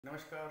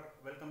Namaskar,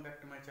 welcome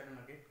back to my channel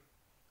again.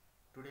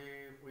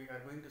 Today we are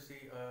going to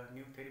see a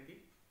new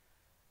therapy.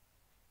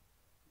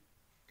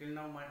 Till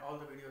now all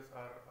the videos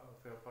are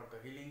for the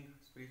healing,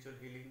 spiritual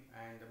healing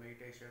and the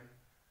meditation.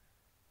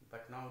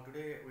 But now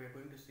today we are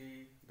going to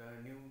see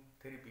the new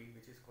therapy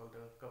which is called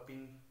the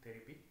cupping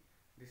therapy.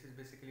 This is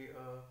basically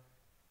a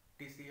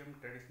TCM,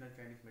 traditional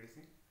Chinese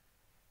medicine.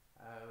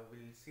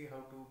 We'll see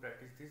how to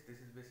practice this.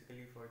 This is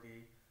basically for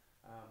the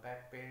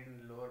back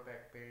pain, lower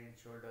back pain,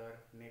 shoulder,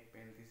 neck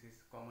pain. This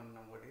is common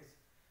nowadays.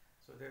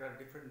 So there are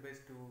different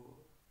ways to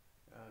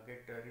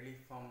get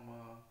relief from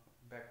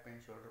back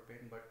pain, shoulder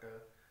pain, but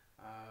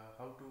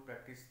how to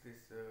practice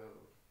this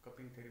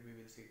cupping therapy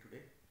we'll see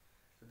today.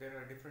 So there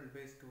are different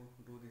ways to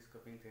do this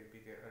cupping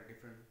therapy. There are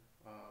different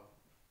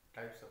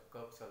types of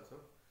cups also.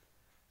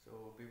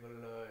 So people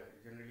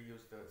generally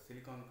use the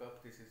silicone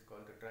cup. This is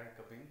called the dry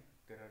cupping.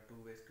 There are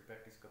two ways to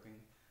practice cupping.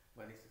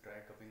 One is the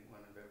dry cupping,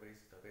 one other way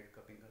is the wet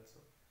cupping also.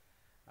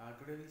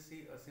 Today we'll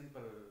see a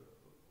simple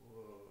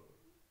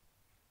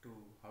to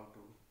how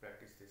to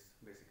practice this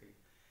basically.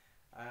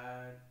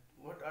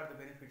 What are the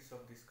benefits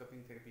of this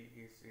cupping therapy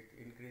is it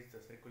increases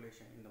the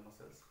circulation in the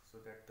muscles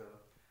so that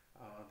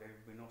there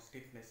will be no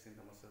stiffness in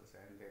the muscles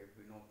and there will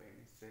be no pain.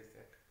 It says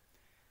that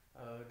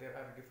there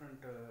are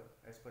different,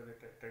 as per the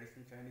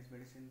traditional Chinese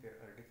medicine, there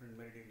are different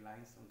meridian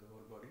lines on the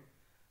whole body.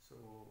 So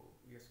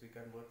yes, we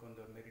can work on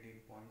the meridian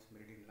points,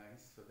 meridian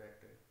lines, so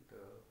that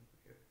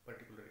the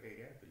particular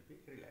area will be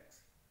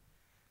relaxed.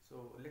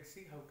 So let's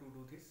see how to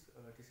do this.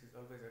 This is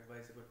always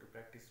advisable to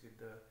practice with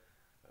the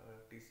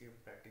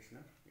TCM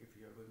practitioner if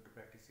you are going to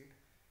practice it.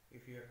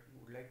 If you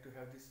would like to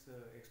have this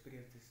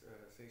experience this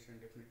session,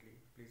 definitely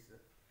please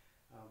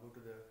go to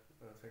the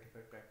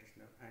certified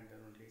practitioner, and then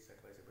only it's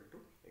advisable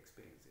to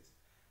experience this.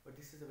 But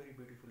this is a very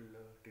beautiful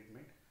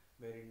treatment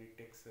wherein it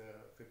takes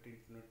 15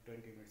 to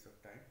 20 minutes of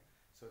time.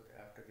 So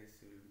after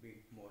this you will be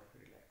more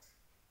relaxed.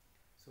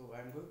 So I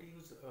am going to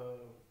use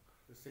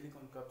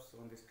silicone cups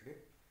on this today,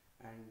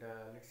 and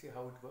let's see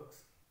how it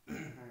works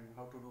and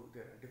how to do.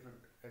 There are different,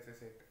 as I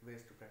said,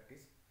 ways to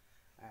practice,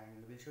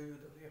 and we'll show you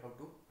the way how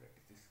to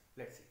practice this.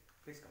 Let's see.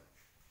 Please come.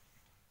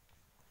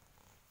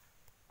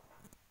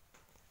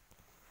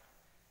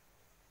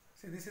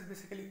 See, this is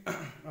basically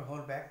a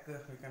whole back.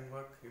 You can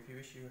work if you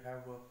wish. You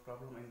have a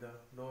problem in the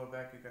lower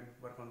back, you can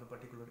work on the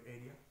particular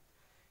area.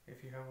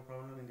 If you have a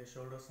problem in the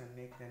shoulders and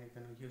neck, then you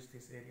can use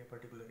this area,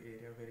 particular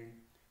area, wherein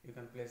you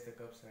can place the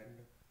cups and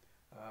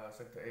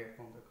suck the air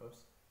from the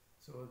cups.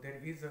 So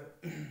there is a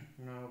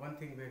one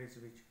thing which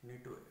you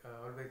need to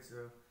always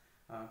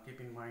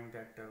keep in mind,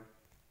 that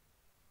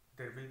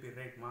there will be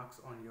red marks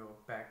on your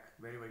back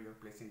wherever you are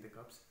placing the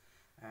cups,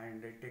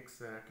 and it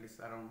takes at least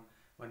around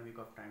 1 week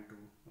of time to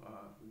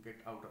get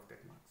out of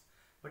that marks.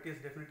 But yes,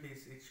 definitely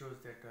it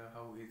shows that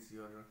how is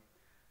your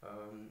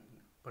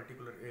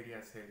particular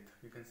area's health.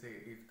 You can say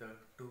if the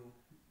too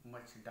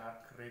much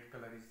dark red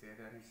color is there,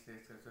 then it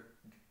says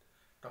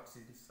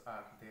toxins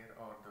are there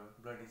or the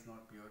blood is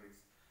not pure.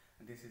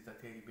 This is the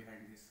theory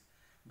behind this.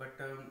 But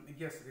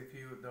yes, if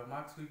the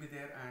marks will be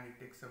there and it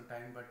takes some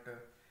time. But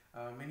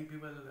many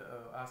people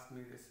ask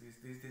me, is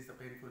this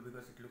painful,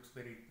 because it looks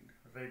very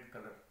red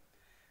color.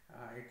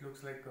 It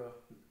looks like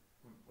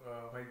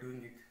while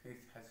doing it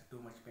has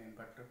too much pain.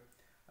 But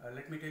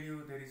let me tell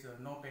you, there is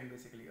no pain,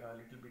 basically a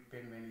little bit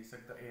pain when we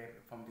suck the air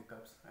from the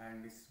cups,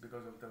 and it's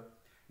because of the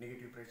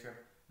negative pressure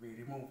we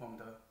remove from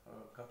the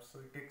cups. So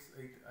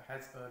it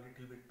has a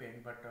little bit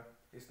pain, but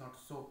it's not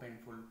so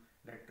painful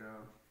that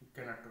you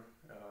cannot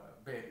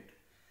bear it.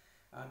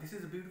 This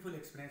is a beautiful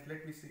experience.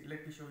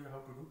 Let me show you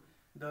how to do.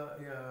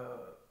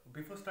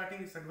 Before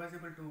starting, it's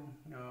advisable to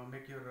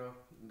make your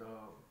the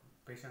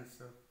patient's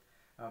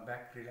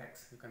back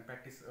relax. You can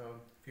practice a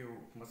few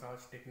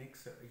massage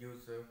techniques.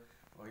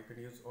 Or you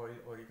can use oil,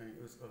 or you can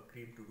use a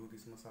cream to do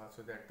this massage,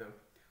 so that the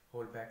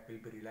whole back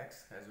will be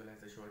relaxed, as well as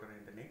the shoulder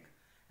and the neck.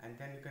 And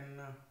then you can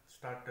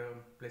start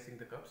placing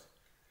the cups.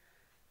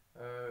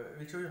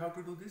 We'll show you how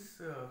to do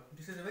this.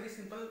 This is very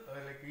simple.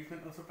 Like you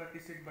can also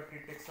practice it, but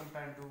it takes some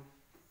time to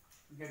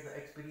get the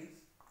experience.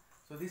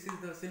 So this is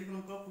the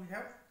silicone cup we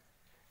have.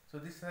 So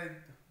this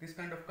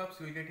kind of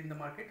cups you will get in the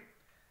market.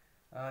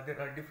 There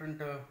are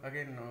different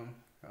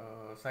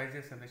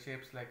sizes and the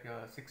shapes, like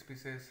 6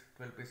 pieces,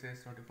 12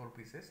 pieces, 24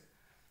 pieces.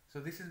 So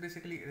this is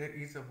basically, there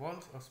is a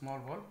small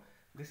valve.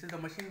 This is the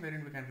machine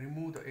wherein we can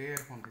remove the air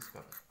from this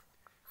cup.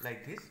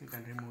 Like this, you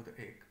can remove the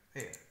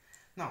air.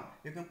 Now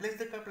you can place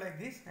the cup like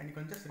this, and you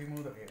can just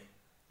remove the air.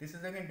 This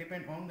is again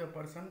depend on the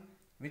person,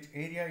 which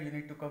area you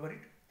need to cover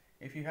it.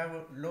 If you have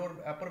a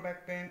upper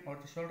back pain or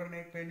the shoulder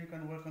neck pain, you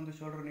can work on the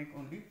shoulder neck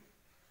only.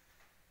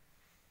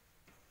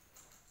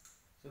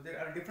 So there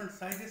are different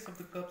sizes of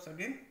the cups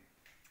again.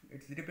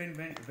 It's depend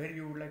where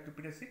you would like to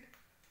place it.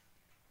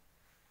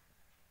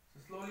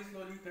 So slowly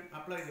you can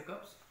apply the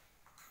cups.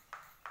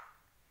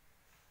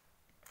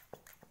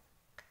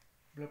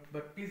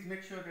 But please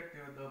make sure that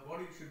the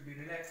body should be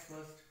relaxed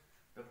first.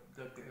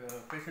 The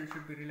patient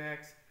should be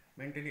relaxed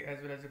mentally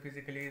as well as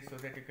physically, so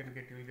that you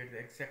will get the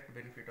exact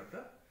benefit of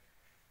the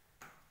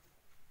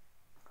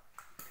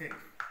therapy.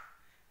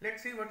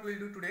 Let's see what we'll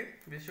do today.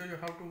 We'll show you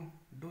how to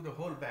do the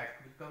whole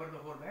back. We'll cover the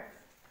whole back.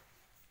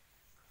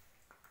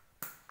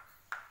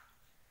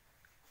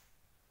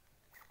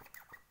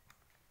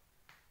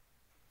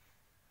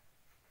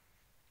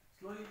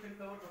 Slowly you can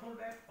cover the whole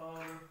back,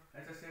 or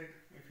as I said,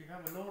 if you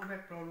have a lower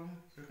back problem,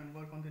 so you can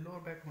work on the lower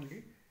back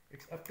only.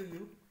 It's up to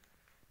you.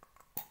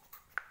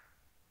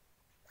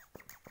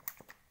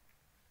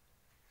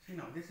 See,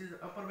 now this is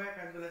the upper back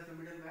as well as the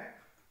middle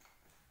back.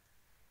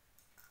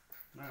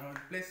 Now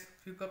I'll place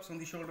few cups on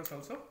the shoulders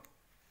also.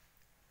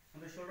 On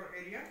the shoulder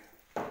area,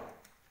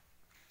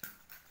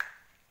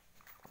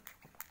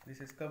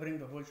 this is covering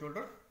the whole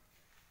shoulder.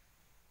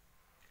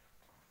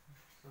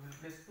 So we'll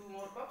place 2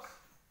 more cups.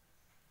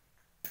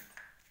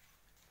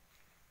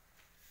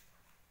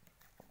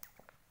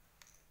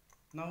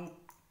 Now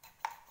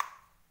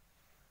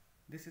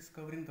this is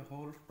covering the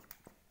whole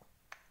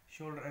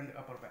shoulder and the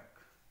upper back.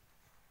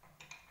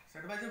 It's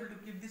advisable to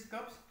keep these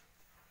cups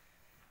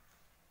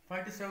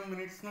 5 to 7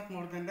 minutes, not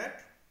more than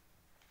that.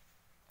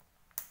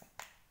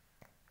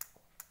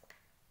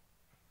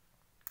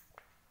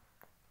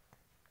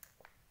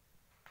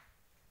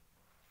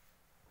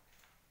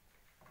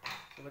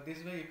 So but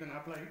this way you can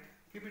apply it.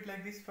 Keep it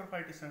like this for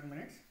 5 to 7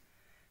 minutes.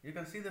 You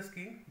can see the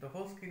skin, the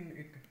whole skin,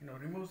 it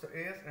removes the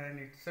air and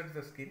it sets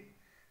the skin.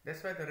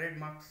 That's why the red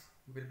marks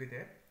will be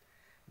there.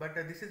 But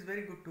this is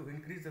very good to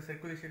increase the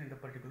circulation in the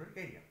particular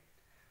area.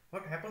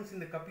 What happens in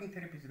the cupping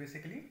therapy is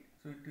basically,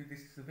 this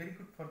is very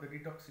good for the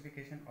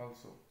detoxification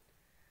also.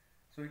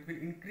 So it will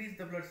increase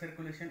the blood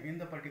circulation in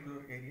the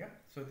particular area,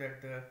 so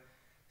that the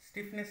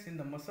stiffness in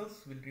the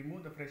muscles will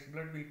remove, the fresh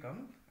blood will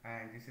come,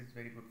 and this is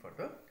very good for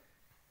the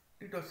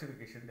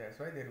detoxification. That's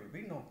why there will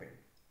be no pain.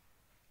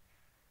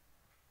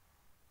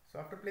 So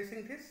after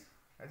placing this,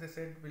 as I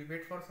said, we'll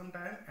wait for some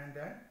time, and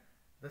then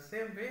the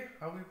same way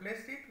how we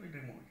placed it, we'll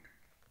remove it.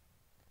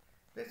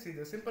 Let's see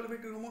the simple way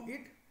to remove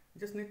it.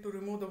 Just need to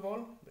remove the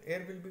wall, the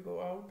air will be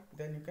go out,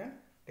 then you can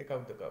take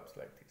out the cups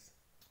like this.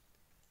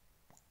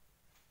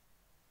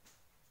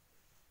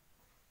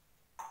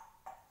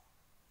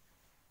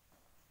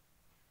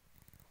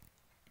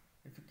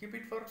 If you keep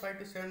it for 5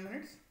 to 7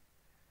 minutes,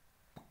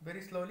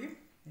 very slowly,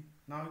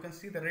 now you can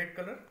see the red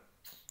color.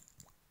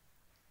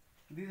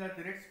 These are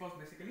the red spots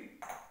basically.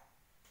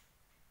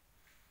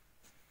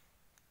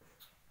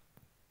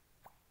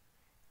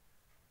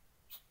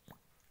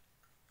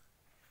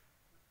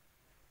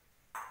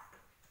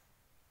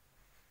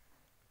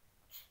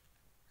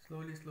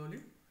 Slowly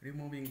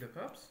removing the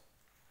cups.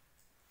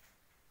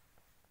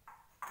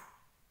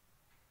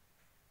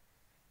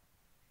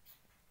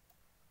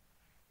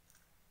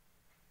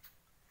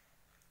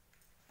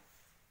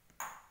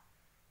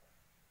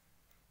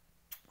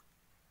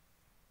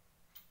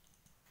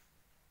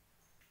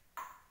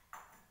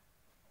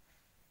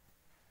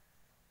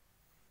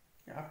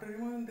 After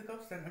removing the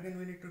cups, then again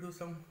we need to do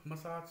some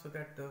massage so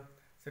that the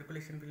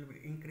circulation will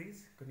be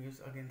increased. You can use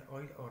again the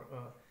oil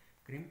or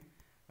cream,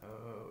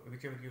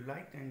 whichever you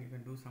like, and you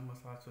can do some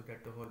massage so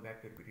that the whole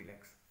back will be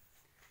relaxed.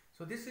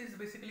 So this is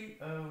basically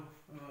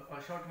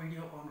a short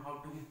video on how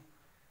to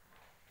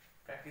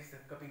practice the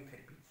cupping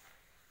therapy.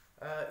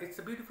 It's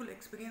a beautiful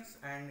experience,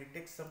 and it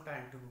takes some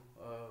time to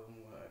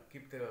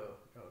keep the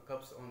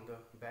cups on the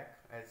back,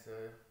 as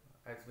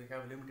we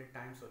have limited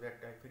time, so that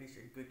I finish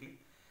it quickly.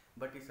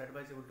 But it's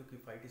advisable to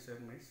keep 5 to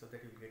 7 minutes so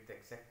that you will get the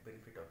exact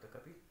benefit of the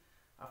cupping.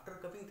 After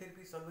cupping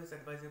therapy, it's always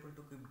advisable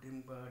to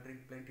drink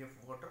plenty of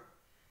water,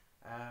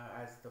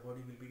 as the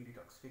body will be in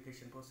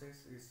detoxification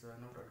process. It's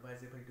not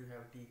advisable to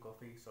have tea,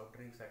 coffee, soft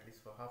drinks at least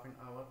for half an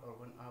hour or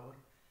 1 hour.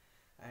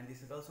 And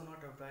this is also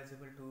not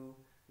advisable to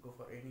go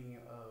for any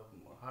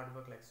hard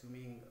work like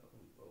swimming,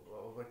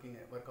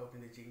 workout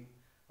in the gym,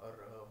 or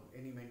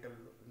any mental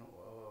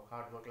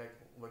hard work like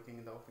working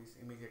in the office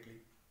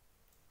immediately,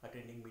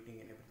 attending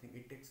meeting and everything.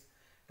 It takes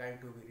time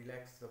to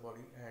relax the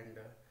body, and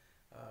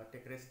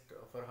take rest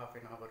for half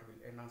an hour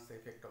will enhance the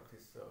effect of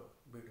this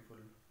beautiful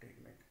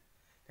treatment.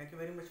 Thank you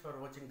very much for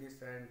watching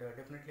this, and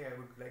definitely I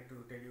would like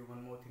to tell you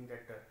one more thing,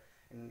 that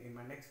in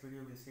my next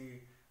video we'll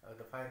see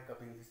the fire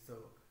cupping. This is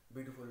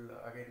beautiful,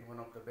 again one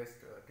of the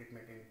best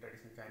treatment in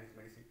traditional Chinese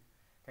medicine.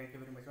 Thank you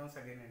very much once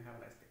again, and have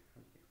a nice day.